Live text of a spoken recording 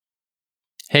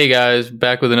Hey guys,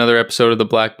 back with another episode of the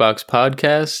Black Box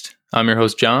Podcast. I'm your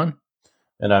host, John.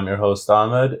 And I'm your host,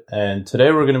 Ahmed. And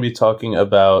today we're going to be talking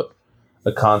about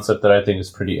a concept that I think is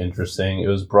pretty interesting. It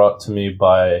was brought to me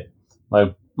by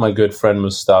my good friend,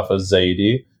 Mustafa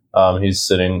Zaidi. He's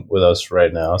sitting with us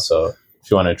right now. So if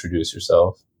you want to introduce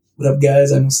yourself. What up,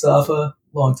 guys? I'm Mustafa,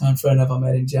 longtime friend of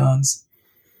Ahmed and John's.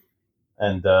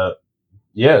 And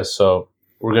so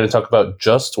we're going to talk about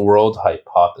just world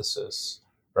hypothesis,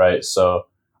 right? So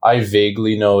I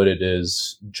vaguely know what it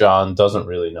is. John doesn't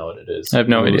really know what it is. I have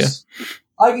no idea.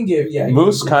 I can give,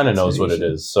 Moose kind of knows what it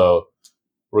is. So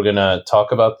we're going to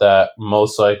talk about that,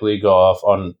 most likely go off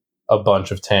on a bunch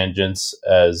of tangents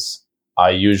as I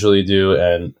usually do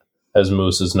and as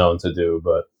Moose is known to do.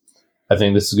 But I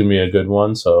think this is going to be a good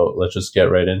one. So let's just get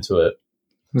right into it.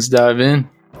 Let's dive in.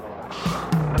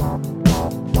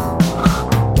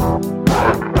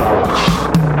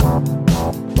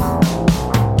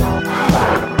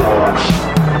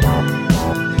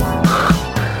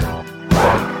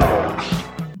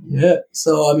 Yeah,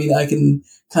 so I can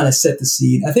kind of set the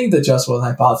scene. I think the just world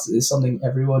hypothesis is something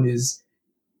everyone is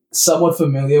somewhat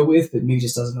familiar with, but maybe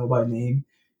just doesn't know by name.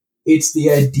 It's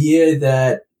the idea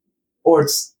that, or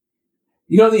it's,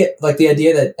 the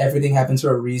idea that everything happens for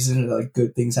a reason, or like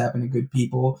good things happen to good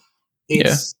people.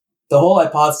 The whole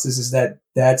hypothesis is that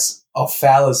that's a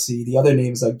fallacy. The other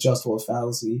name is like just world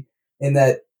fallacy, and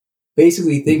that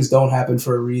basically things don't happen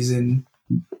for a reason.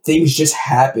 Things just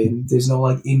happen. There's no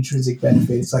like intrinsic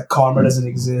benefit. It's like karma doesn't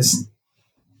exist.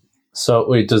 So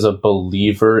wait, does a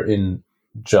believer in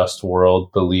just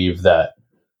world believe that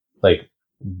like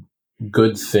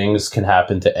good things can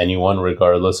happen to anyone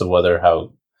regardless of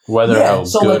how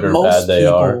good or bad they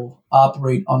are?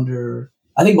 Operate under.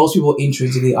 I think most people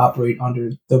intrinsically operate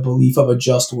under the belief of a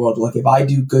just world. Like if I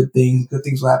do good things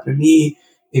will happen to me.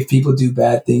 If people do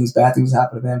bad things happen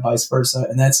to them, vice versa.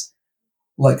 And that's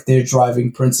like their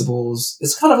driving principles.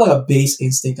 It's kind of like a base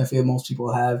instinct I feel most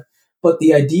people have. But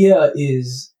the idea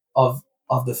is of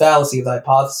the fallacy of the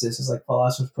hypothesis is like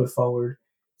philosophers put forward.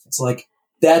 It's like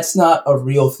that's not a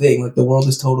real thing. Like the world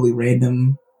is totally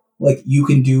random. Like you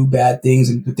can do bad things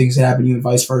and good things happen to you and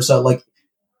vice versa. Like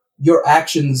your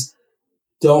actions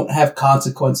don't have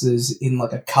consequences in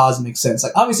like a cosmic sense.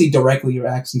 Like obviously directly your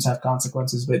actions have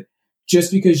consequences, but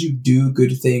just because you do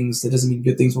good things, that doesn't mean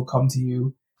good things will come to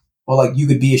you. Or like you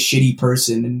could be a shitty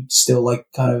person and still like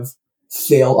kind of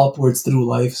fail upwards through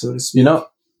life, so to speak. You know,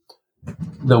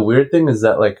 the weird thing is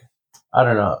that like, I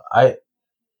don't know,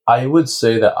 I would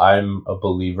say that I'm a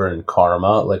believer in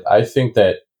karma. Like I think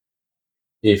that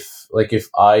if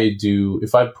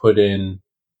I put in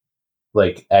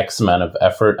like X amount of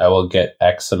effort, I will get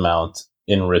X amount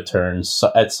in return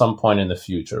at some point in the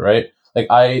future, right? Like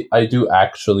I do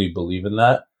actually believe in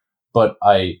that, but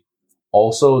I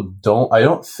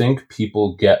don't think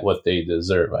people get what they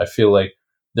deserve. I feel like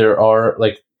there are,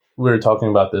 like we were talking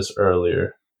about this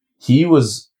earlier. He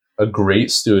was a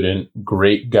great student,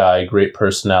 great guy, great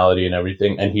personality and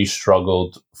everything, and he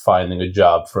struggled finding a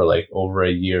job for like over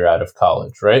a year out of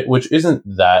college, right? Which isn't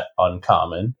that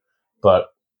uncommon, but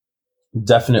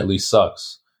definitely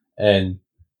sucks. And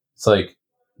it's like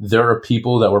there are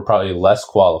people that were probably less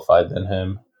qualified than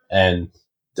him, and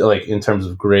like in terms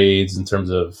of grades, in terms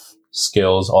of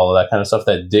skills, all of that kind of stuff,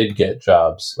 that did get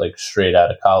jobs like straight out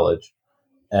of college.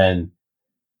 And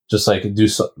just like do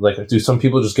some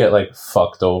people just get like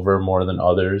fucked over more than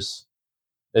others?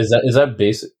 Is that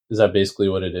basically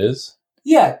what it is?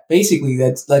 Yeah, basically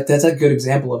that's a good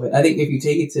example of it. I think if you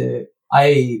take it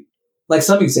to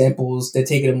some examples that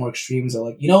take it to more extremes are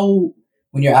like,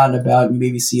 when you're out and about and you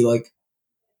maybe see like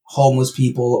homeless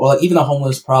people or like even a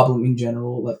homeless problem in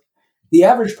general, like the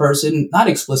average person, not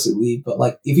explicitly, but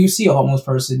like if you see a homeless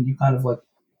person, you kind of like,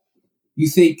 you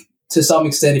think to some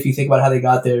extent, if you think about how they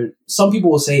got there, some people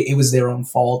will say it was their own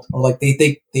fault, or like they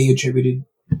think they attributed,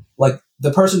 like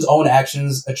the person's own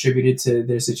actions attributed to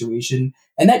their situation.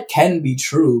 And that can be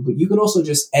true, but you could also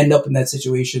just end up in that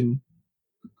situation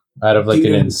out of like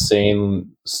an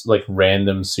insane, like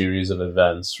random series of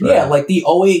events, right? Yeah, like the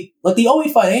 08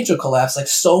 financial collapse, like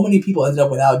so many people ended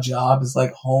up without jobs,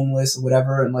 like homeless or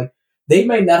whatever, and like they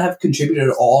might not have contributed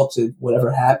at all to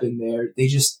whatever happened there. They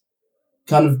just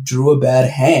kind of drew a bad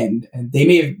hand, and they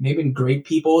may have been great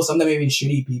people. Some of them may have been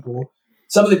shitty people.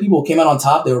 Some of the people who came out on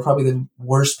top, they were probably the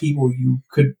worst people you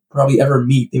could probably ever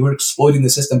meet. They were exploiting the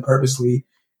system purposely.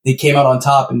 They came out on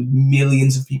top, and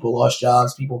millions of people lost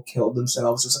jobs. People killed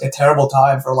themselves. It was like a terrible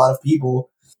time for a lot of people.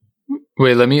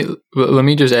 Wait, let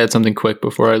me just add something quick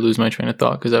before I lose my train of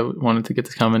thought, because I wanted to get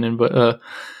this comment in. But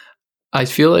I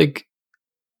feel like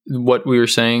what we were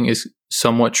saying is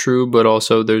somewhat true, but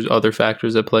also there's other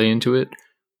factors that play into it.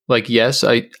 like, yes,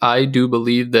 I do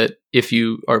believe that if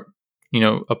you are,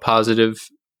 a positive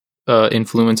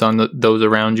influence on those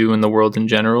around you and the world in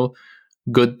general,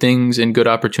 good things and good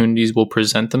opportunities will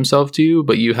present themselves to you,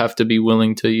 but you have to be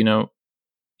willing to,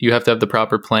 you have to have the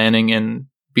proper planning and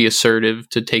be assertive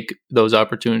to take those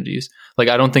opportunities. Like,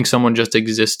 I don't think someone just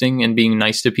existing and being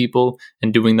nice to people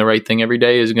and doing the right thing every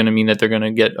day is going to mean that they're going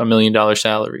to get $1 million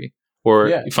salary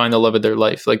or find the love of their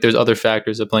life. Like, there's other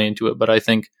factors that play into it, but I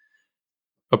think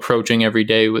approaching every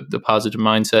day with the positive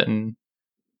mindset and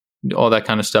all that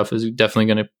kind of stuff is definitely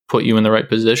going to put you in the right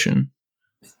position.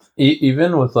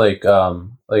 Even with like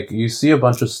you see a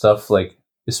bunch of stuff, like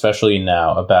especially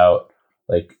now, about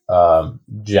like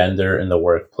gender in the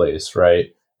workplace, right?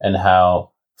 And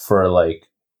how for like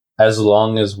as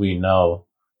long as we know,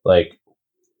 like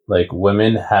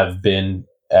women have been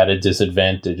at a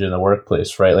disadvantage in the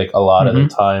workplace, right? Like a lot of the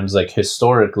times, like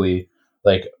historically,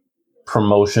 like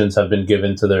promotions have been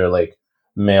given to their like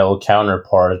male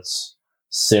counterparts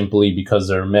simply because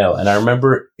they're male. And I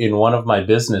remember in one of my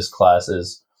business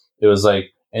classes, it was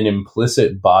like an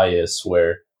implicit bias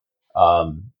where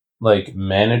like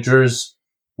managers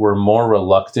were more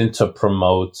reluctant to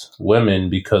promote women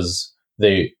because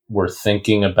they were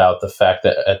thinking about the fact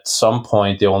that at some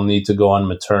point they will need to go on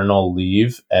maternal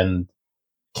leave and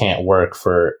can't work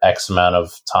for X amount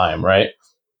of time, right?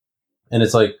 And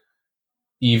it's like,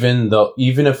 even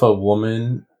if a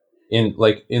woman in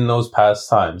those past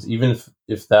times, even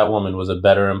if that woman was a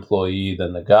better employee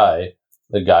than the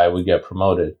guy would get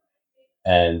promoted.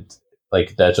 And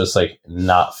like that's just like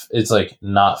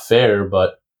not fair,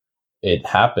 but it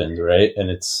happened, right? And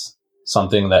it's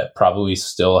something that probably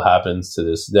still happens to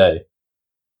this day.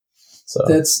 So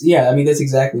that's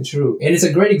exactly true. And it's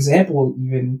a great example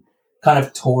even kind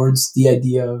of towards the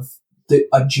idea of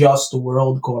a just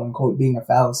world, quote unquote, being a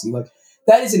fallacy. Like,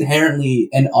 that is inherently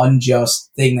an unjust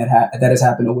thing that has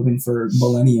happened to women for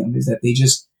millennium, is that they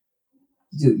just,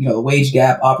 the wage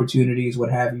gap, opportunities,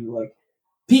 what have you. Like,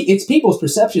 it's people's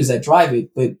perceptions that drive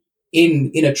it, but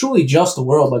in a truly just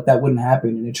world, like, that wouldn't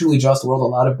happen. In a truly just world, a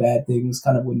lot of bad things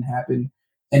kind of wouldn't happen.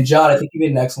 And John, I think you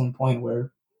made an excellent point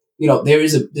where,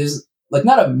 there's like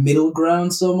not a middle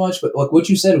ground so much, but like what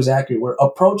you said was accurate. We're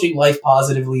approaching life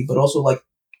positively, but also like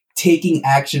taking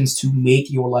actions to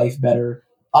make your life better.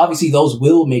 Obviously, those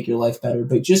will make your life better,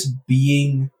 but just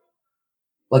being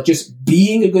a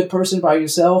good person by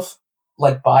yourself,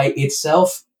 like by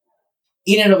itself,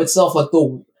 in and of itself, like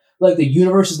the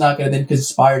universe is not going to then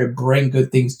conspire to bring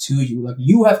good things to you. Like,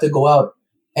 you have to go out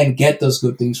and get those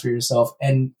good things for yourself.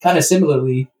 And kind of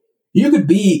similarly, you could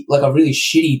be like a really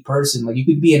shitty person. Like, you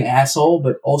could be an asshole,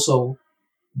 but also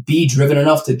be driven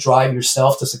enough to drive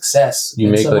yourself to success. You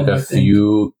make like a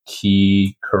few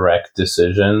key correct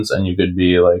decisions and you could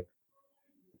be like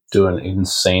doing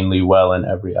insanely well in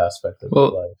every aspect of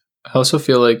your life. I also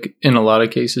feel like in a lot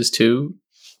of cases too,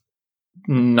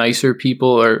 nicer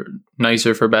people are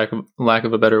nicer, for lack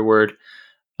of a better word.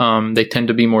 They tend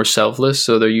to be more selfless,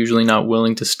 so they're usually not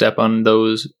willing to step on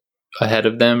those ahead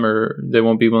of them, or they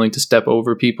won't be willing to step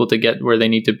over people to get where they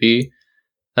need to be.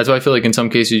 That's why I feel like in some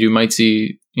cases you might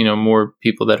see, more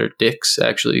people that are dicks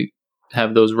actually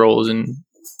have those roles and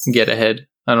get ahead.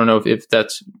 I don't know if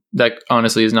that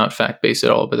honestly is not fact based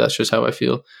at all, but that's just how I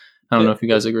feel. I don't know if you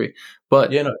guys agree,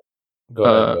 but go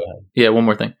ahead. Yeah, one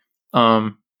more thing.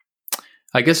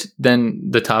 I guess then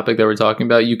the topic that we're talking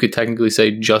about, you could technically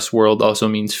say just world also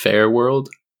means fair world,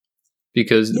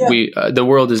 because the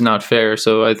world is not fair.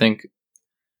 So I think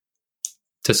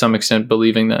to some extent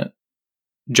believing that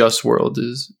just world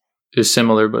is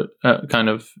similar, but kind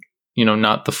of,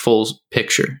 not the full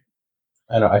picture.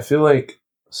 I know. I feel like,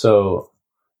 so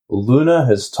Luna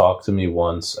has talked to me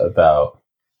once about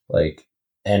like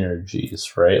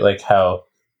energies, right? Like how,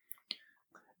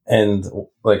 and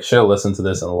like she'll listen to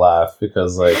this and laugh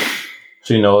because like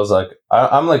she knows like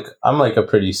I'm like a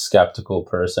pretty skeptical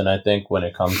person, I think, when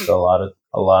it comes to a lot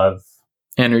of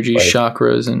energy, like,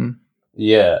 chakras and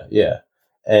yeah.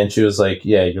 And she was like,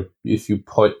 if you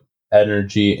put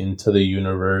energy into the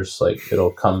universe, like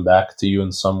it'll come back to you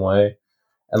in some way.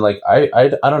 And like I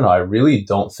don't know, I really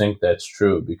don't think that's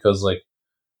true, because like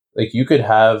you could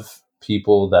have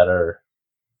people that are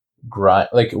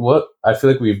like what I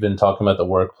feel like we've been talking about the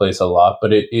workplace a lot,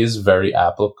 but it is very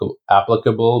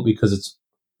applicable because it's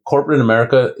corporate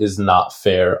America is not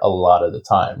fair a lot of the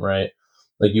time, right?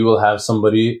 Like you will have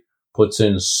somebody puts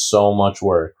in so much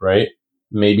work, right?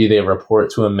 Maybe they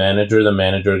report to a manager, the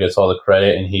manager gets all the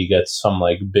credit and he gets some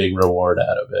like big reward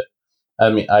out of it. I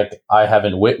mean, I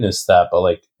haven't witnessed that, but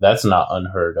like that's not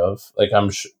unheard of. Like I'm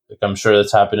sure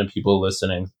that's happened to people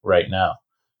listening right now.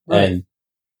 Right. And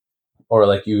or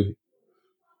like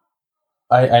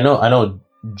I know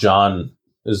John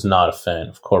is not a fan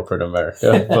of corporate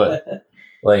America, but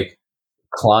like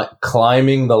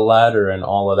climbing the ladder and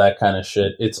all of that kind of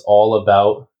shit, it's all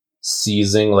about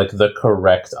seizing like the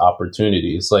correct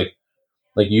opportunities. Like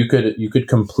you could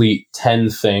complete 10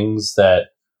 things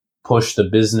that push the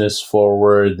business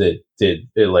forward, that did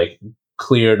it, like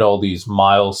cleared all these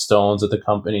milestones that the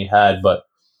company had, but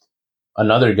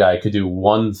another guy could do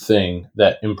one thing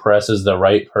that impresses the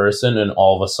right person, and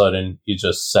all of a sudden he's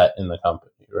just set in the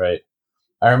company, right?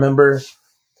 I remember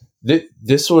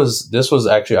this was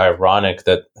actually ironic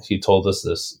that he told us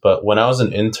this, but when I was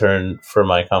an intern for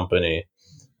my company,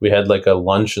 we had like a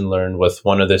lunch and learn with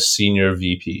one of the senior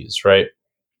VPs, right?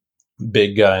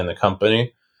 Big guy in the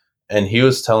company. And he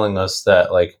was telling us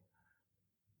that like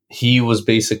he was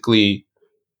basically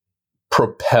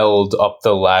propelled up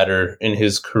the ladder in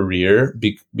his career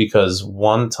because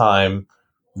one time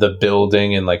the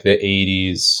building in like the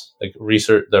 80s, like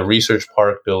the research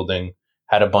park building,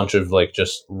 had a bunch of like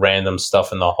just random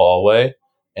stuff in the hallway,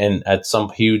 and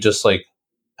he would just like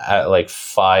at like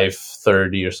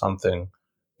 5:30 or something,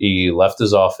 he left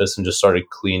his office and just started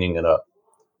cleaning it up.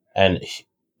 And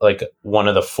like one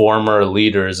of the former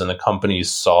leaders in the company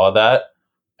saw that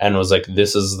and was like,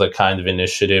 this is the kind of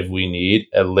initiative we need,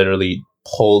 and literally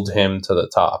pulled him to the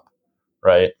top,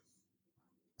 right?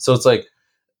 So it's like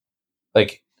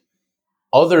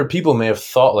other people may have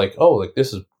thought like, oh, like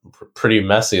this is pretty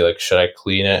messy, like should I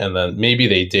clean it? And then maybe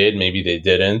they did, maybe they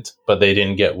didn't, but they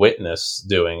didn't get witness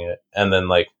doing it, and then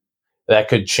like that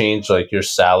could change like your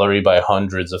salary by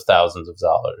hundreds of thousands of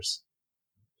dollars.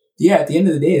 Yeah, at the end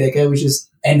of the day, that guy was just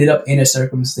ended up in a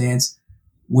circumstance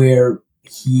where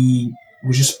he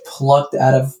was just plucked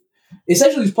out of,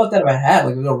 essentially just plucked out of a hat,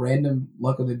 like a random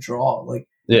luck of the draw. Like,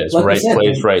 Yeah, it's like right you said,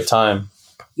 place, right time.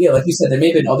 Yeah, like you said, there may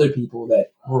have been other people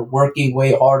that were working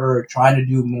way harder, trying to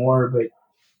do more, but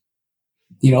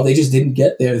they just didn't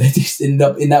get there. They just ended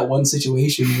up in that one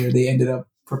situation where they ended up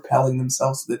propelling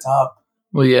themselves to the top.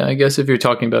 Well, yeah, I guess if you're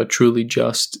talking about truly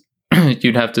just,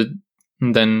 you'd have to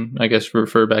then, I guess,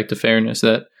 refer back to fairness,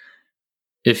 that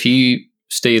if he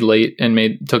stayed late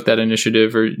and took that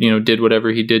initiative, or, did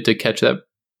whatever he did to catch that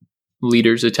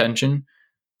leader's attention,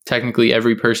 technically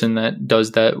every person that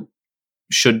does that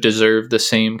should deserve the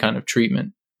same kind of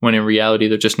treatment, when in reality,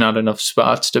 there's just not enough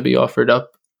spots to be offered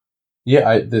up.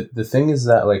 Yeah, the thing is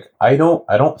that like I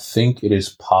don't think it is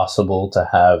possible to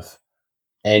have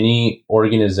any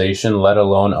organization, let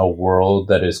alone a world,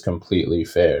 that is completely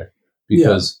fair.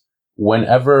 Because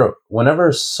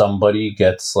whenever somebody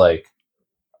gets like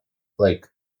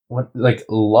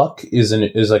luck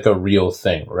is like a real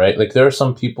thing, right? Like there are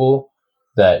some people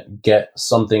that get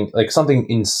something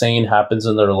insane happens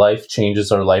in their life, changes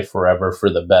their life forever for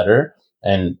the better,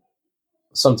 and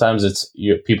sometimes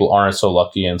people aren't so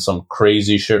lucky and some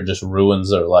crazy shit just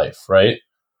ruins their life, right?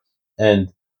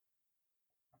 And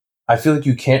I feel like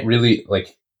you can't really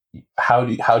like, how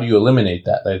do you eliminate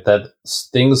that? Like that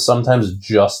things sometimes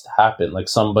just happen. Like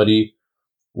somebody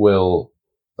will,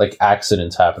 like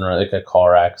accidents happen, right? Like a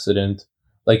car accident.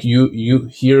 Like you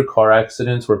hear car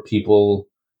accidents where people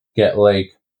get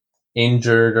like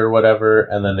injured or whatever,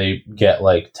 and then they get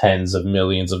like tens of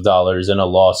millions of dollars in a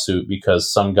lawsuit because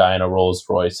some guy in a Rolls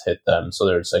Royce hit them. So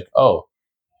they're just like, oh,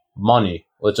 money.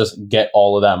 Let's just get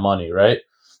all of that money, right?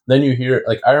 Then you hear,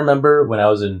 like, I remember when I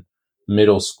was in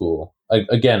middle school, like,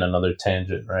 again, another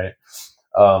tangent, right?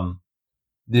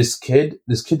 This kid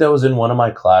that was in one of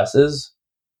my classes,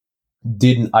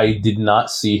 I did not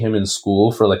see him in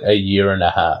school for like a year and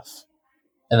a half.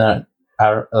 And then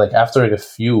like after like a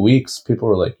few weeks, people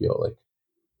were like, yo, like,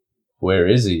 where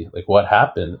is he? Like, what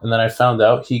happened? And then I found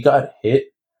out he got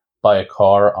hit by a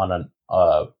car on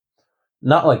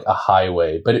not like a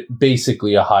highway, but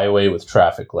basically a highway with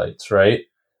traffic lights, right?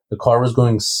 The car was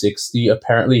going 60.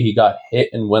 Apparently he got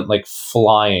hit and went like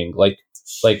flying, like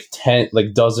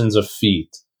dozens of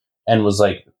feet, and was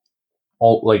like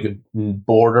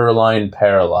borderline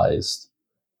paralyzed.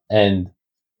 And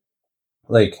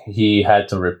like he had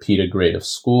to repeat a grade of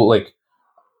school. Like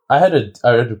I had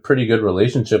a pretty good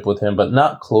relationship with him, but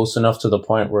not close enough to the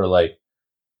point where like,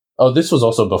 oh, this was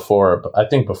also before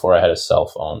I had a cell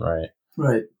phone, right?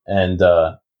 Right. And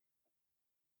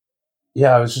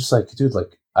yeah, I was just like, dude,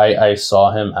 like I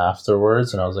saw him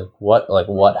afterwards and I was like,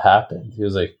 what happened? He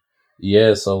was like,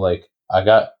 yeah, so like I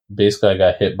got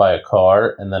hit by a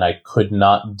car, and then I could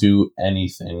not do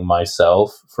anything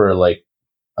myself for like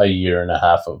a year and a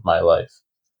half of my life.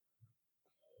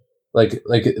 Like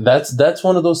that's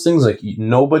one of those things, like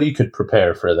nobody could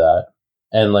prepare for that.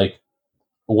 And like,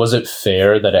 was it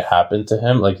fair that it happened to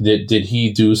him? Like did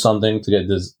he do something to get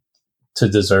this to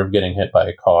deserve getting hit by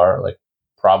a car? Like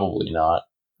Probably not.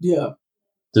 Yeah.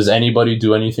 Does anybody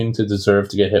do anything to deserve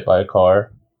to get hit by a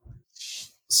car?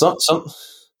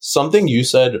 Something you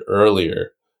said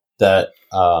earlier that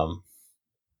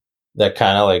that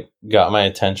kind of like got my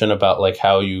attention about like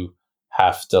how you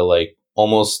have to like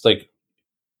almost like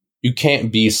you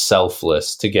can't be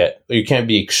selfless to get, you can't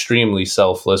be extremely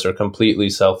selfless or completely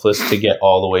selfless to get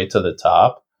all the way to the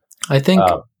top. I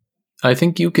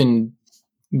think you can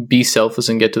be selfless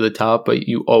and get to the top, but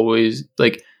you always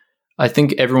like, I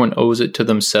think everyone owes it to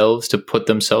themselves to put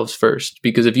themselves first,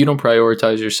 because if you don't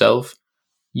prioritize yourself,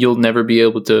 you'll never be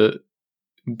able to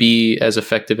be as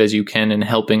effective as you can in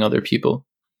helping other people.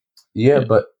 Yeah,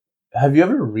 but have you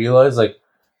ever realized like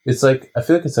it's like I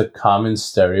feel like it's a common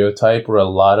stereotype where a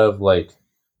lot of like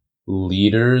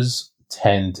leaders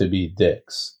tend to be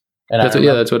dicks. And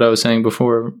that's what I was saying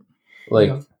before.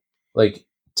 Like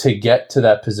to get to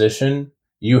that position,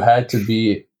 you had to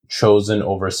be chosen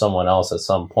over someone else at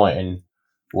some point, and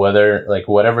whether like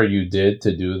whatever you did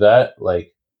to do that,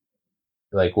 like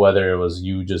whether it was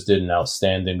you just did an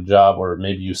outstanding job or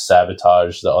maybe you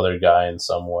sabotaged the other guy in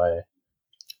some way.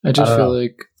 I just feel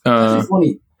like it's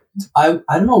funny. I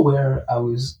don't know where I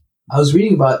was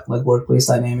reading about like workplace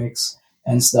dynamics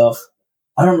and stuff.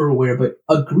 I don't remember where, but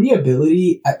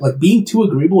agreeability, like being too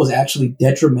agreeable, is actually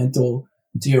detrimental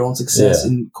to your own success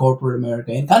in corporate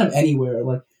America and kind of anywhere.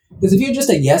 Like, because if you're just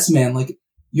a yes man, like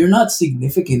you're not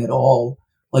significant at all.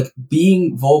 Like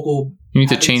being vocal, you need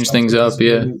to change things up.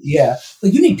 Yeah.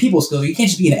 Like you need people skills. You can't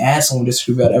just be an asshole and just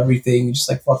screw about everything and just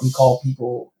like fucking call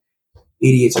people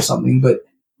idiots or something. But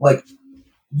like,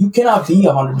 you cannot be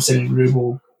 100%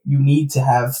 agreeable. You need to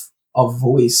have a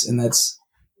voice, and that's,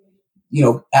 you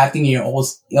know, acting in your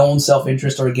own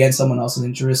self-interest or against someone else's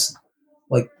interest.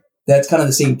 Like, that's kind of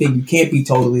the same thing. You can't be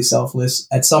totally selfless.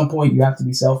 At some point, you have to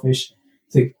be selfish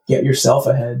to get yourself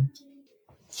ahead.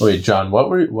 Wait, John, what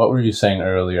were you saying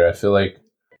earlier? I feel like...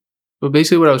 Well,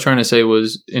 basically what I was trying to say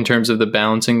was in terms of the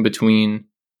balancing between,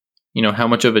 you know, how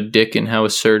much of a dick and how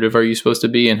assertive are you supposed to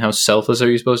be and how selfless are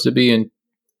you supposed to be, and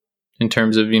in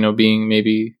terms of, you know, being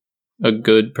maybe a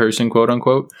good person, quote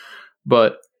unquote.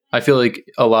 But I feel like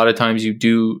a lot of times you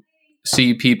do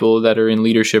see people that are in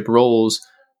leadership roles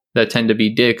that tend to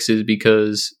be dicks, is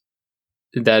because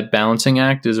that balancing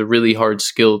act is a really hard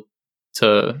skill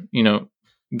to, you know,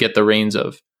 get the reins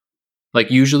of.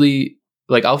 Like usually,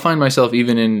 like I'll find myself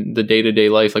even in the day-to-day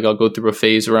life, like I'll go through a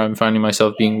phase where I'm finding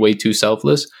myself being way too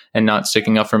selfless and not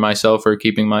sticking up for myself or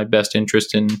keeping my best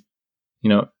interest in, you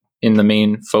know, in the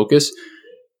main focus.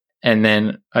 And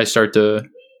then I start to,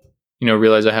 you know,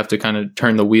 realize I have to kind of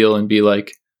turn the wheel and be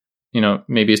like, you know,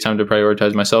 maybe it's time to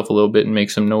prioritize myself a little bit and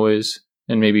make some noise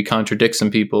and maybe contradict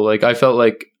some people. Like I felt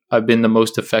like I've been the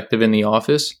most effective in the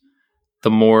office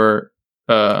the more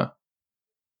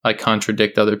I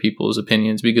contradict other people's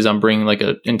opinions, because I'm bringing like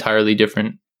an entirely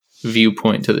different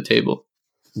viewpoint to the table.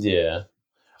 Yeah.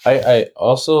 I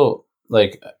also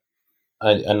like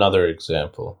another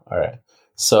example. All right.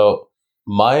 So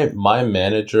my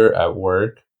manager at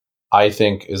work, I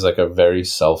think, is like a very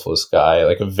selfless guy,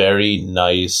 like a very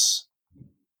nice,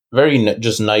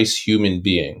 just nice human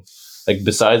being. Like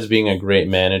besides being a great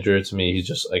manager, to me, he's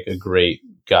just like a great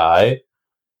guy.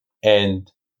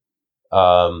 And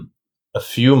a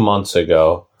few months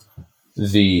ago,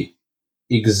 the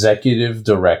executive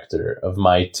director of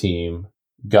my team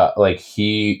got like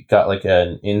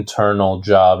an internal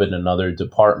job in another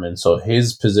department, so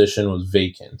his position was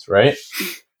vacant, right?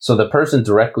 So the person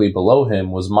directly below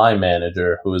him was my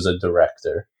manager, who is a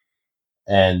director,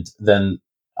 and then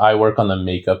I work on the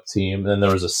makeup team. Then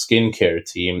there was a skincare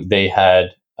team. They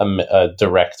had a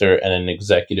director and an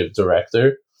executive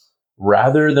director.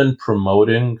 Rather than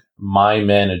promoting my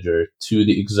manager to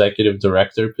the executive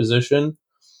director position,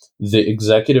 the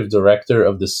executive director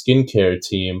of the skincare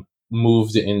team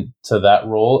moved into that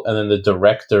role, and then the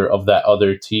director of that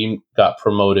other team got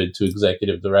promoted to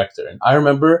executive director. And I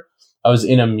remember I was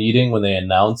in a meeting when they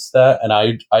announced that, and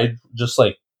I just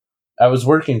like, I was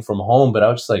working from home, but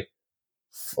I was just like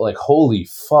holy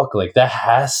fuck, like that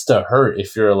has to hurt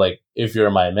if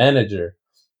you're my manager.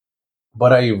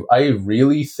 But I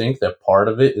really think that part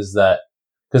of it is that,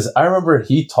 because I remember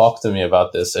he talked to me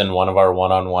about this in one of our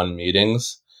one-on-one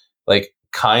meetings, like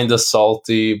kind of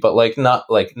salty, but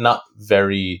not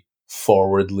very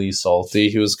forwardly salty.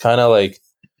 He was kind of like,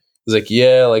 he's like,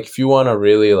 yeah, like if you want to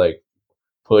really like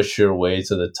push your way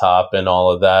to the top and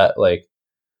all of that, like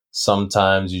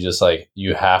sometimes you just like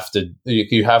you have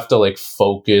to like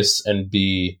focus and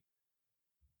be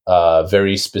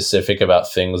very specific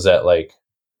about things that like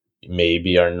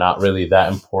maybe are not really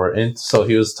that important. So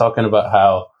he was talking about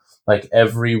how like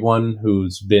everyone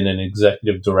who's been an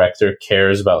executive director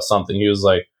cares about something. He was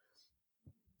like,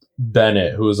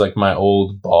 Bennett, who was like my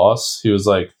old boss, he was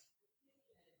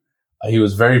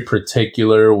very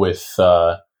particular with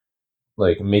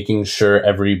like making sure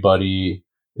everybody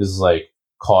is like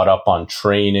caught up on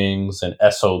trainings and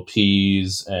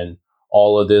SOPs and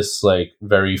all of this like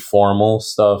very formal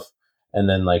stuff. And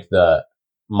then like the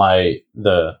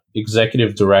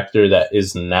executive director that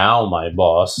is now my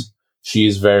boss,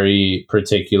 she's very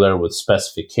particular with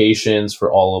specifications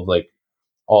for all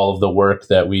of the work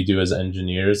that we do as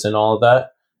engineers and all of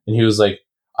that. And he was like,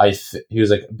 he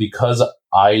was like, because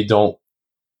I don't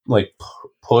like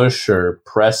push or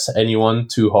press anyone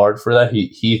too hard for that,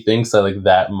 he thinks that like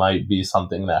that might be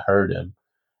something that hurt him.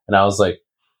 And I was like,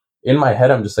 in my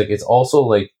head, I'm just like, it's also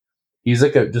like he's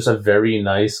like just a very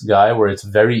nice guy where it's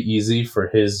very easy for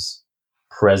his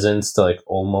presence to like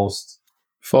almost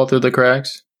fall through the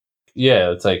cracks.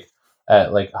 Yeah, it's like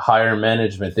at like higher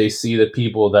management, they see the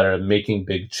people that are making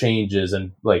big changes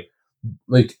and like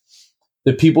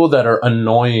the people that are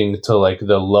annoying to like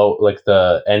the low, like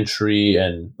the entry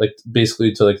and like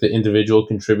basically to like the individual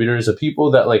contributors, the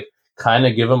people that like kind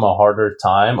of give them a harder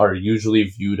time are usually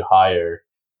viewed higher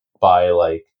by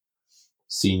like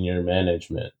senior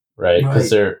management, right? Because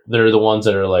they're the ones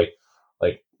that are like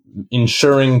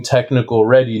ensuring technical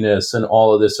readiness and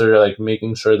all of this. They're like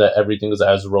making sure that everything is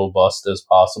as robust as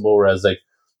possible. Whereas like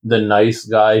the nice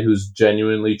guy who's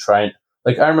genuinely trying,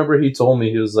 like I remember he told me,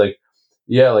 he was like,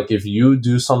 yeah, like if you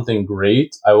do something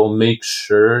great, I will make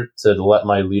sure to let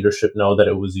my leadership know that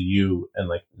it was you and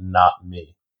like not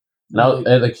me. Now,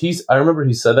 I remember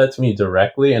he said that to me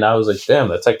directly, and I was like, damn,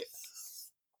 that's like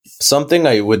something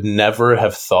I would never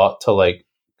have thought to like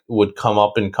would come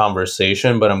up in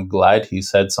conversation, but I'm glad he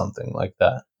said something like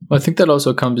that. Well, I think that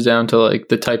also comes down to like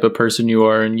the type of person you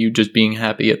are and you just being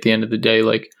happy at the end of the day.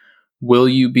 Like, will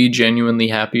you be genuinely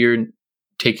happier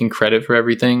taking credit for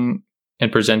everything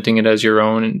and presenting it as your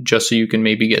own and just so you can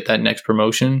maybe get that next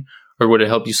promotion? Or would it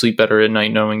help you sleep better at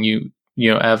night knowing you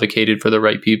advocated for the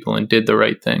right people and did the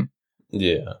right thing?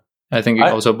 Yeah. I think it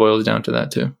also boils down to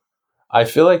that too. I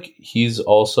feel like he's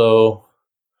also,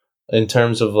 in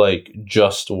terms of like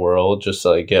Just World, just to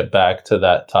like get back to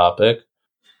that topic,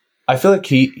 I feel like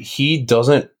he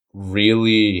doesn't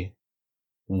really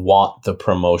want the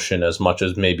promotion as much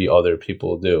as maybe other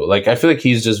people do. Like I feel like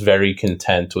he's just very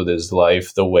content with his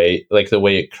life the way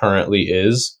it currently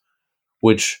is,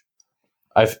 which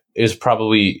is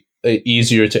probably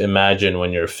easier to imagine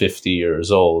when you're 50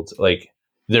 years old. Like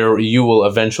you will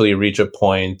eventually reach a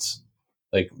point,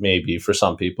 like maybe for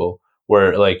some people,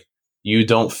 where like you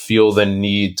don't feel the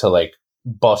need to like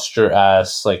bust your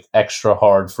ass like extra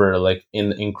hard for like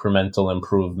in incremental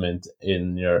improvement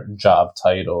in your job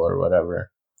title or whatever.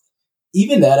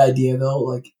 Even that idea though,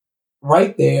 like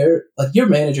right there, like your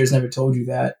manager's never told you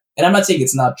that. And I'm not saying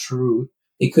it's not true.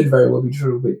 It could very well be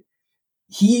true, but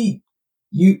you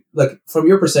like from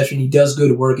your perception, he does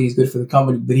good work and he's good for the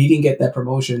company, but he didn't get that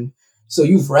promotion. So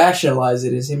you've rationalized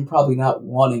it as him probably not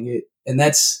wanting it. And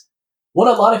that's what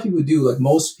a lot of people do. Like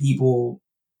most people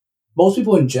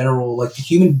in general, like the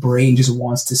human brain just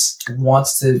wants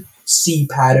to see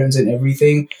patterns in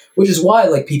everything, which is why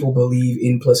like people believe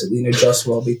implicitly in a just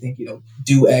world. They think,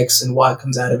 do X and Y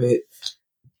comes out of it.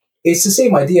 It's the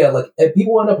same idea. Like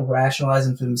people end up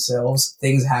rationalizing for themselves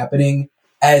things happening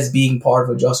as being part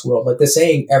of a just world. Like they're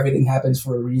saying everything happens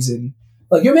for a reason.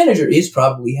 Like your manager is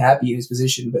probably happy in his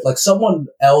position, but like someone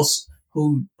else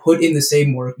who put in the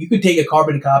same work, you could take a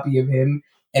carbon copy of him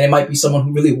and it might be someone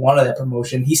who really wanted that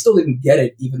promotion. He still didn't get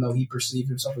it, even though he perceived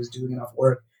himself as doing enough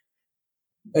work.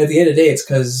 At the end of the day, it's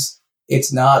because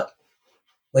it's not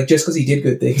like just because he did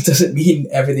good things doesn't mean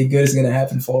everything good is going to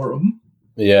happen for him.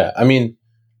 Yeah, I mean,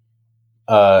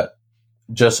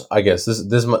 just I guess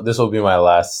this will be my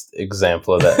last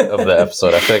example of the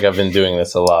episode. I feel like I've been doing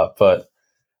this a lot, but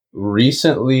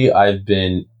recently I've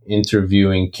been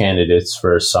interviewing candidates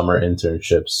for summer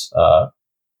internships,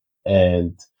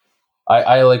 and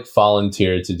I like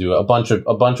volunteer to do a bunch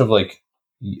of like,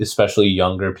 especially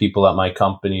younger people at my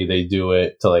company. They do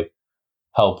it to like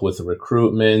help with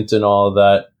recruitment and all of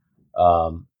that.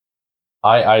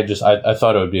 I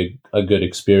thought it would be a good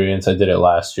experience. I did it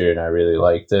last year and I really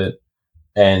liked it.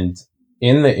 And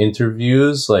in the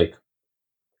interviews, like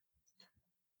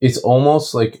it's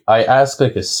almost like I ask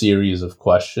like a series of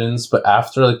questions, but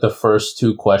after like the first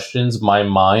two questions, my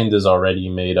mind is already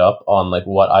made up on like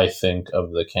what I think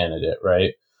of the candidate,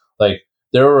 right? Like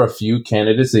there were a few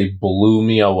candidates, they blew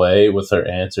me away with their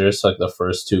answers to like the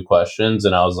first two questions.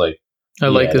 And I was like, I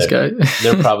like this guy.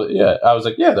 They're probably, I was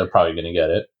like, yeah, they're probably going to get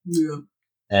it. Yeah.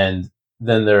 And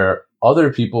then there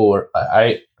other people were,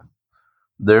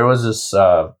 there was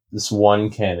this one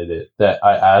candidate that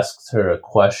I asked her a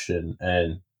question,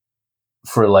 and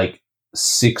for like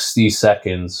 60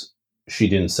 seconds she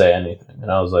didn't say anything,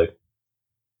 and I was like,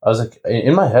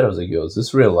 in my head I was like, yo, is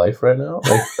this real life right now?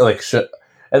 Like shit.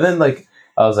 And then like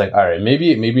I was like, all right,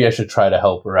 maybe I should try to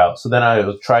help her out. So then I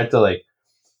tried to like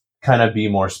kind of be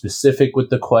more specific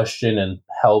with the question and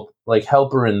help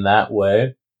her in that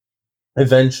way.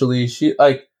 Eventually she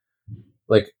like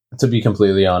to be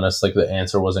completely honest, like the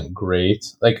answer wasn't great.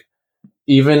 Like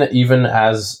even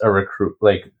as a recruit,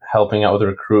 like helping out with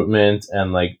recruitment,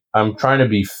 and like I'm trying to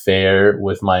be fair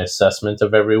with my assessment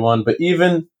of everyone, but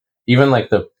even like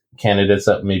the candidates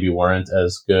that maybe weren't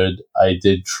as good, I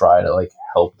did try to like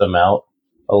help them out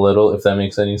a little, if that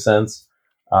makes any sense.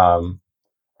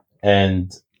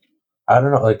 And I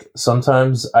don't know, like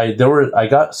sometimes I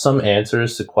got some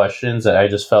answers to questions that I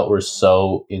just felt were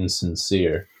so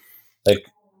insincere. Like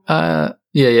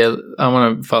yeah, I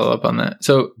want to follow up on that.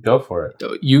 So go for it.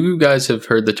 You guys have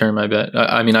heard the term, I bet.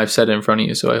 I mean, I've said it in front of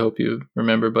you, so I hope you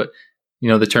remember, but you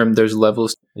know the term, there's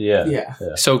levels. Yeah.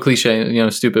 So cliche, you know,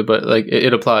 stupid, but like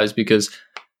it applies because,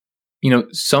 you know,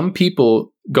 some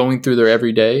people going through their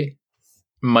everyday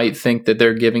might think that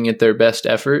they're giving it their best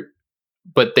effort,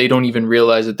 but they don't even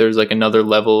realize that there's like another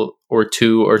level or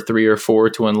 2 or 3 or 4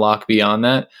 to unlock beyond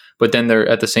that. But then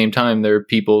at the same time, there are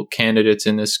people, candidates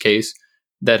in this case,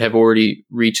 that have already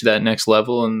reached that next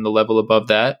level and the level above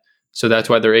that. So that's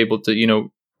why they're able to, you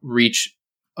know, reach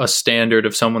a standard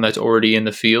of someone that's already in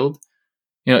the field.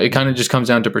 You know, it kind of just comes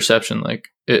down to perception, like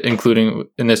including,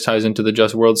 and this ties into the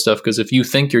Just World stuff, because if you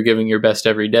think you're giving your best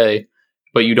every day,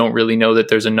 but you don't really know that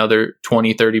there's another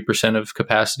 20, 30% of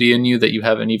capacity in you that you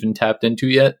haven't even tapped into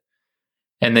yet,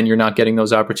 and then you're not getting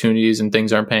those opportunities and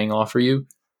things aren't paying off for you,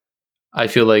 I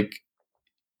feel like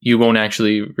you won't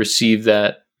actually receive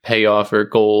that payoff or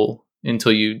goal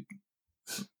until you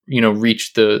know,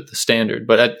 reach the standard.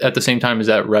 But at the same time, is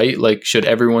that right? Like, should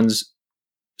everyone's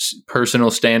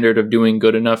personal standard of doing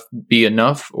good enough be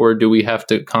enough, or do we have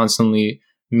to constantly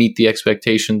meet the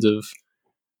expectations of,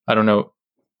 I don't know,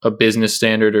 a business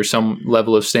standard or some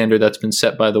level of standard that's been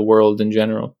set by the world in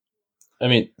general? I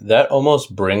mean, that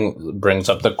almost brings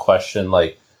up the question,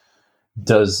 like,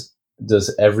 does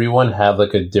everyone have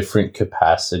like a different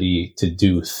capacity to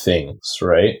do things,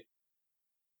 right?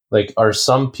 Like, are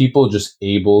some people just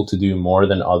able to do more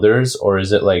than others, or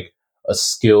is it like a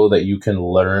skill that you can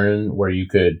learn where you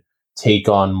could take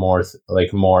on more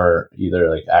either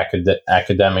like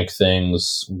academic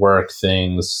things, work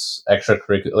things,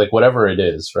 extracurricular, like whatever it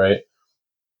is, right?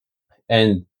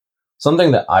 And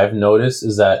something that I've noticed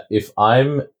is that if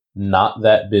I'm not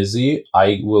that busy,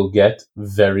 I will get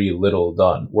very little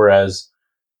done. Whereas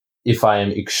if I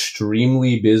am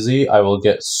extremely busy, I will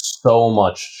get so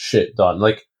much shit done.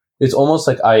 Like, it's almost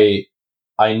like I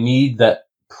need that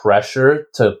pressure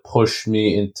to push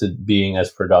me into being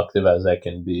as productive as I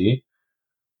can be.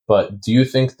 But do you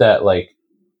think that like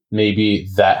maybe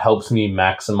that helps me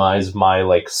maximize my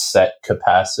like set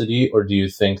capacity, or do you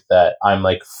think that I'm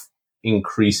like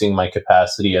increasing my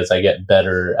capacity as I get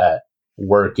better at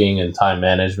working and time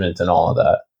management and all of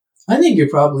that? I think you're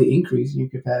probably increasing your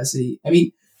capacity. I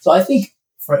mean, so I think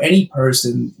for any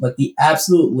person, like the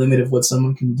absolute limit of what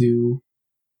someone can do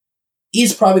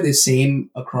is probably the same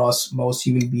across most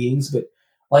human beings, but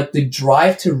like the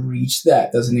drive to reach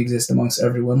that doesn't exist amongst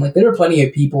everyone. Like there are plenty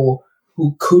of people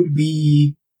who could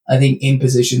be, I think, in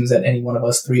positions that any one of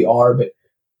us three are, but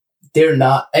they're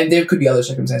not, and there could be other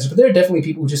circumstances, but there are definitely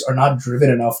people who just are not driven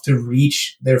enough to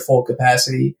reach their full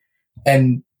capacity.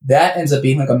 And that ends up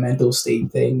being like a mental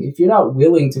state thing. If you're not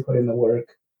willing to put in the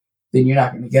work, then you're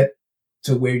not going to get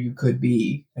to where you could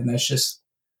be. And that's just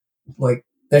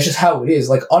how it is.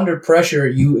 Like under pressure,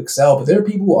 you excel, but there are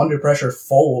people who under pressure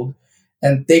fold,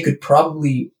 and they could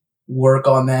probably work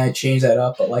on that, change that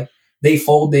up. But like they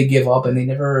fold, they give up, and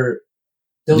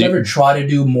they'll never try to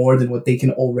do more than what they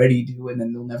can already do, and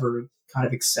then they'll never kind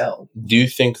of excel. Do you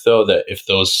think though that if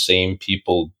those same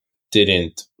people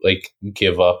didn't like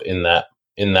give up in that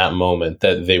moment,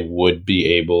 that they would be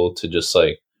able to just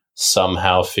like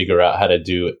somehow figure out how to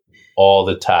do all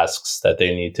the tasks that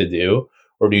they need to do?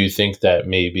 Or do you think that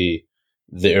maybe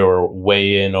they're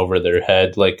way in over their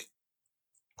head? Like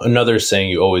another saying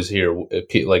you always hear,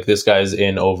 like this guy's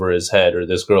in over his head, or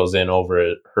this girl's in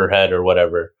over her head, or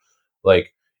whatever.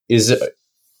 Like,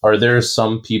 are there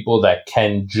some people that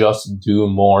can just do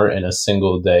more in a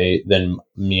single day than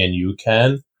me and you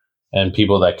can, and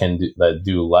people that that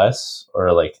do less,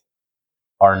 or like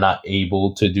are not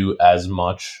able to do as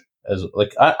much as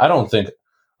like I don't think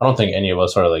any of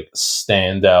us are like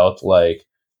stand out like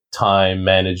time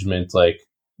management like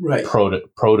Right.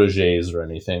 proteges or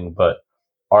anything, but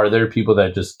are there people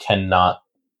that just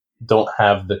don't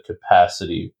have the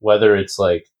capacity, whether it's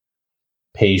like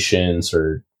patience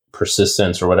or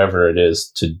persistence or whatever it is,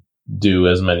 to do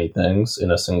as many things in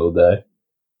a single day?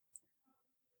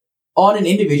 On an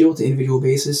individual to individual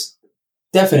basis,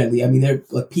 definitely. I mean, they're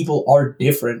like people are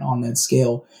different on that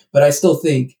scale, but I still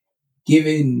think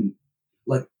given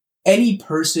like any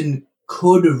person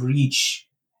could reach,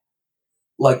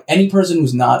 like any person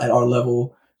who's not at our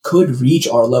level could reach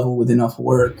our level with enough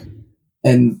work,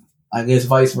 and I guess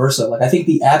vice versa. Like I think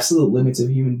the absolute limits of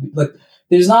like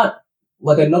there's not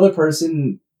like another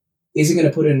person isn't going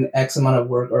to put in X amount of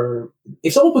work, or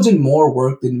if someone puts in more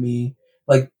work than me,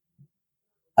 like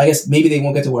I guess maybe they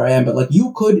won't get to where I am, but like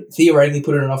you could theoretically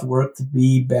put in enough work to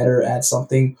be better at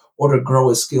something or to grow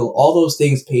a skill. All those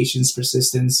things, patience,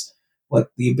 persistence, like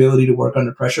the ability to work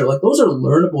under pressure, like those are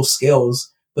learnable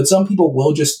skills, but some people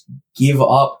will just give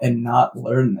up and not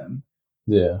learn them.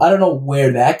 Yeah. I don't know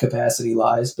where that capacity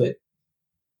lies, but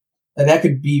that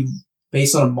could be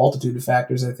based on a multitude of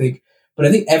factors, I think. But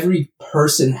I think every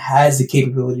person has the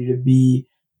capability to be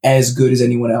as good as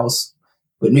anyone else,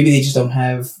 but maybe they just don't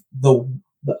have the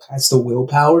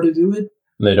willpower to do it.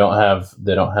 They don't have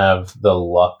the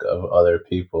luck of other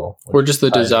people, or just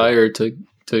the desire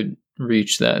to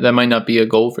reach that. That might not be a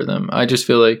goal for them. I just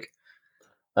feel like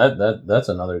that's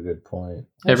another good point.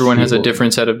 Everyone has a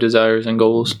different set of desires and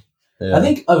goals. Yeah. I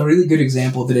think a really good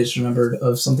example that I just remembered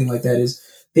of something like that is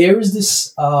there is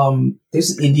this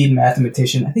there's an Indian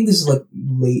mathematician. I think this is like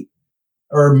late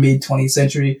or mid 20th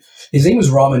century. His name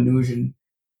was Ramanujan.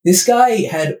 This guy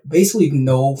had basically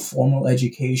no formal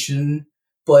education,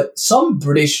 but some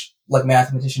British like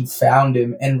mathematician found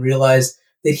him and realized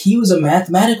that he was a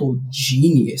mathematical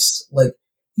genius. Like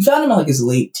he found him in like his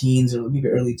late teens or maybe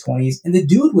early 20s, and the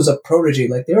dude was a protege.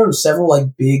 Like there are several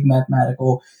like big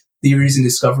mathematical theories and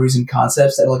discoveries and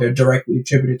concepts that like are directly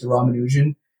attributed to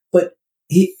Ramanujan. But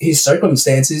his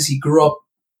circumstances, he grew up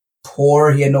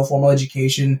poor, he had no formal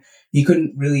education, he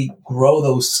couldn't really grow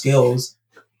those skills.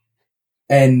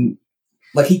 And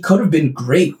like he could have been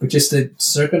great, but just the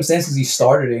circumstances he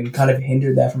started in kind of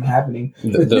hindered that from happening.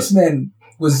 But this man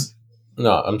was...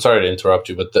 No, I'm sorry to interrupt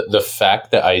you, but the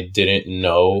fact that I didn't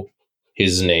know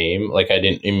his name, like I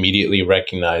didn't immediately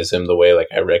recognize him the way like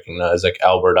I recognize like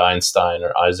Albert Einstein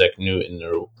or Isaac Newton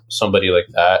or somebody like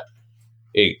that,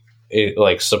 it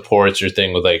like supports your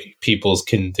thing with like people's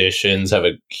conditions have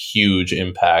a huge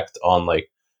impact on like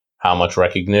how much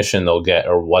recognition they'll get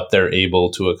or what they're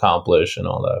able to accomplish and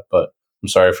all that. But I'm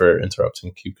sorry for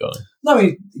interrupting. Keep going. No, I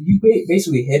mean, you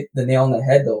basically hit the nail on the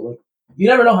head though. Like you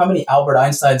never know how many Albert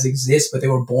Einsteins exist, but they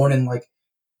were born in like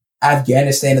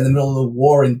Afghanistan in the middle of the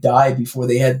war and died before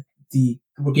they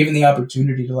were given the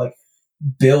opportunity to like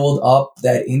build up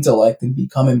that intellect and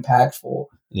become impactful.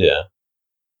 Yeah.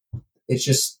 It's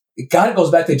just, it kind of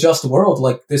goes back to just world.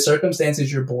 Like the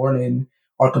circumstances you're born in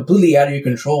are completely out of your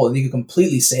control and they can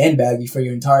completely sandbag you for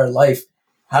your entire life.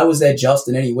 How is that just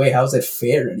in any way? How is that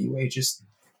fair in any way? Just,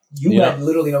 you had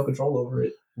literally no control over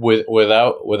it.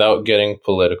 Without getting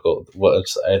political,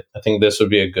 I think this would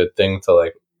be a good thing to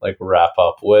like wrap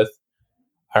up with.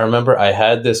 I remember I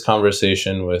had this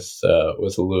conversation with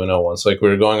Luna once. Like we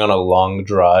were going on a long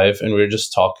drive and we were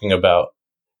just talking about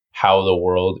how the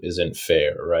world isn't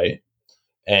fair, right?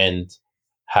 And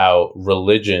how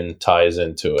religion ties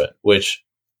into it, which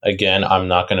again, I'm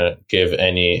not going to give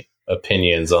any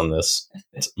opinions on this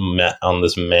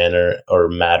manner or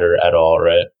matter at all,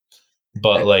 right?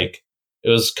 But like it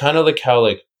was kind of like how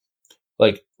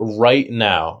like right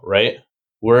now, right?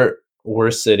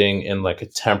 We're sitting in like a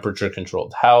temperature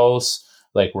controlled house,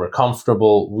 like we're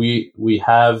comfortable. We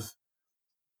have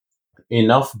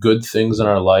enough good things in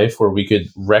our life where we could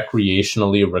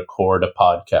recreationally record a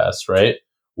podcast, right?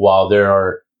 While there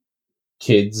are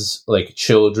kids, like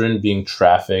children being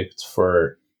trafficked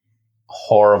for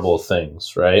horrible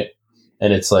things, right?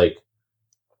 And it's like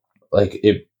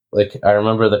I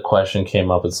remember the question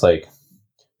came up. It's like,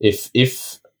 if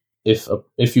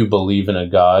you believe in a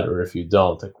God or if you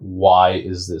don't, like, why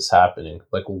is this happening?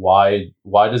 Like, why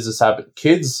does this happen?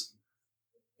 Kids,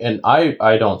 and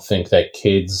I don't think that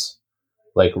kids,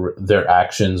 like their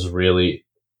actions really,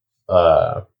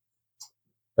 like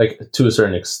to a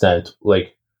certain extent,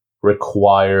 like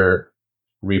require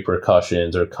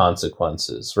repercussions or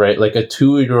consequences, right? Like a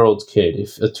 2-year-old kid,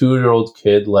 if a 2-year-old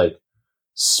kid like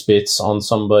spits on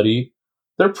somebody,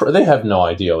 they have no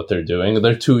idea what they're doing.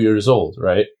 They're 2 years old,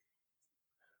 right?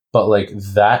 But like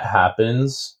that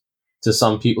happens to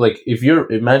some people. Like if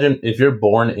you're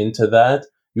born into that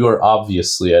you are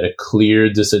obviously at a clear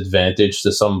disadvantage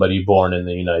to somebody born in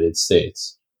the United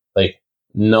States. Like,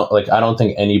 no, like, I don't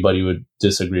think anybody would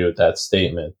disagree with that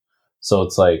statement. So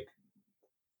it's like,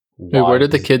 Wait, where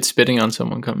did the kid spitting on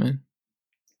someone come in?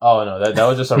 Oh no, that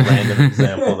was just a random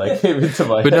example that came into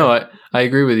my But head. no, I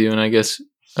agree with you, and I guess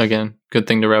again, good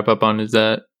thing to wrap up on is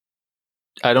that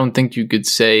I don't think you could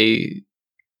say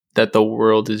that the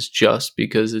world is just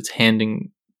because it's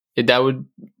handing it. That would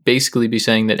basically be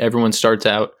saying that everyone starts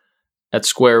out at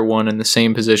square one in the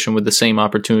same position with the same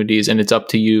opportunities, and it's up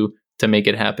to you to make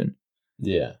it happen.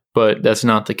 Yeah. But that's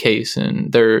not the case.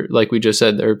 And there, like we just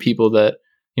said, there are people that,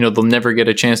 you know, they'll never get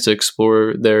a chance to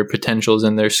explore their potentials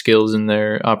and their skills and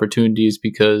their opportunities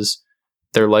because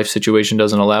their life situation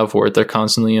doesn't allow for it. They're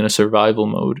constantly in a survival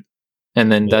mode.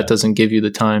 And then that doesn't give you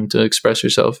the time to express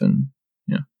yourself. And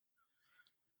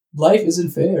life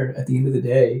isn't fair at the end of the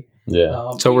day.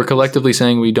 Yeah. So we're collectively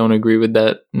saying we don't agree with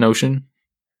that notion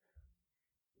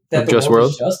that of the just world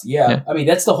world. is just. Yeah. I mean,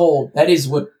 that is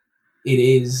what it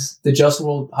is. The just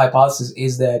world hypothesis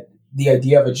is that the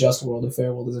idea of a just world, a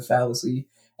fair world, is a fallacy.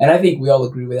 And I think we all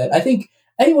agree with that. I think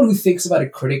anyone who thinks about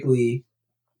it critically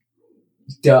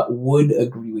would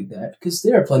agree with that, because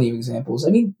there are plenty of examples.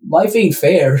 I mean, life ain't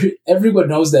fair. Everyone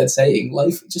knows that saying.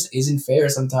 Life just isn't fair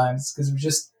sometimes because we're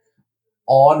just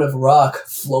on a rock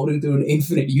floating through an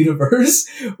infinite universe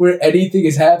where anything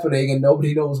is happening and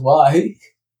nobody knows why.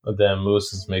 Oh, damn,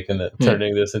 Moose is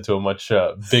turning this into a much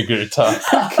bigger topic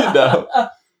now.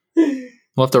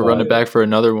 We'll have to run it back for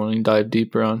another one and dive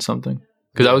deeper on something.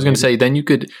 Because I was going to say, then you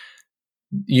could,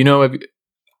 you know,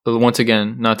 once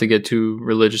again, not to get too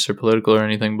religious or political or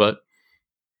anything, but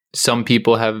some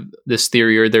people have this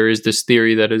theory, or there is this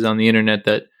theory that is on the internet,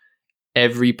 that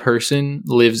every person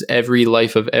lives every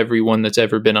life of everyone that's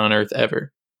ever been on Earth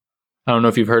ever. I don't know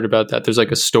if you've heard about that. There's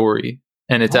like a story,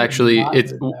 and it's actually,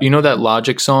 it's, you know, that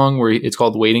Logic song where it's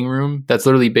called Waiting Room? That's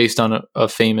literally based on a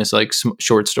famous like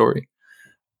short story.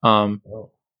 So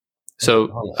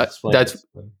that's.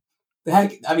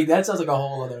 I mean, that sounds like a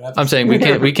whole other episode. I'm saying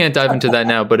we can't dive into that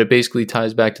now, but it basically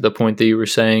ties back to the point that you were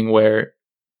saying, where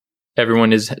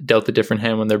everyone is dealt a different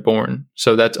hand when they're born.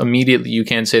 So that's immediately, you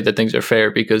can't say that things are fair,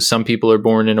 because some people are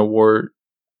born in a war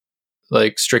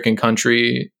like stricken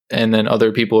country, and then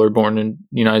other people are born in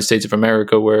the United States of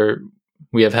America where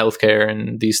we have healthcare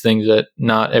and these things that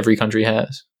not every country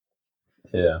has.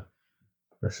 Yeah,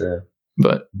 for sure.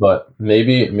 But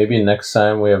maybe next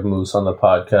time we have Moose on the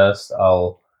podcast,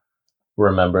 I'll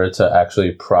remember to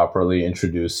actually properly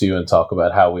introduce you and talk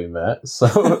about how we met. So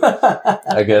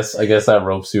I guess that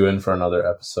ropes you in for another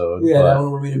episode. Yeah, that one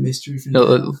will remain a mystery for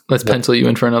now. Let's pencil you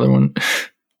in for another one.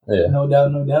 Yeah, no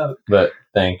doubt. But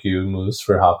thank you, Moose,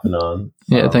 for hopping on.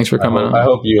 Yeah, thanks for coming on. I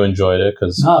hope you enjoyed it,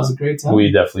 because it was a great time.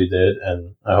 We definitely did,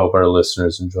 and I hope our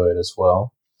listeners enjoy it as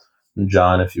well. And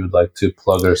John, if you would like to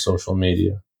plug our social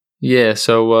media. Yeah,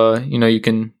 so you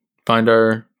can find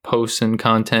our posts and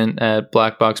content at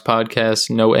Black Box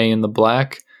Podcast, no A in the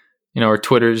black. Our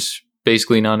Twitter's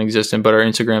basically non-existent, but our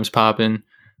Instagram's popping.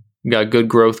 We got good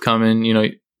growth coming.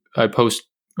 I post,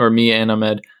 or me and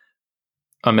Ahmed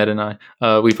and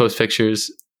I, we post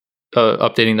pictures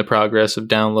updating the progress of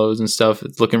downloads and stuff.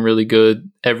 It's looking really good.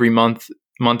 Every month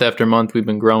after month, we've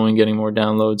been growing, getting more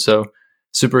downloads. So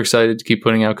super excited to keep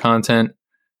putting out content.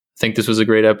 I think this was a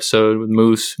great episode with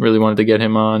Moose. Really wanted to get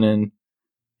him on, and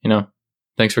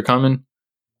thanks for coming.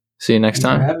 See you next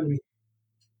time. Thanks for having me.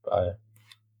 Bye.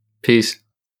 Peace.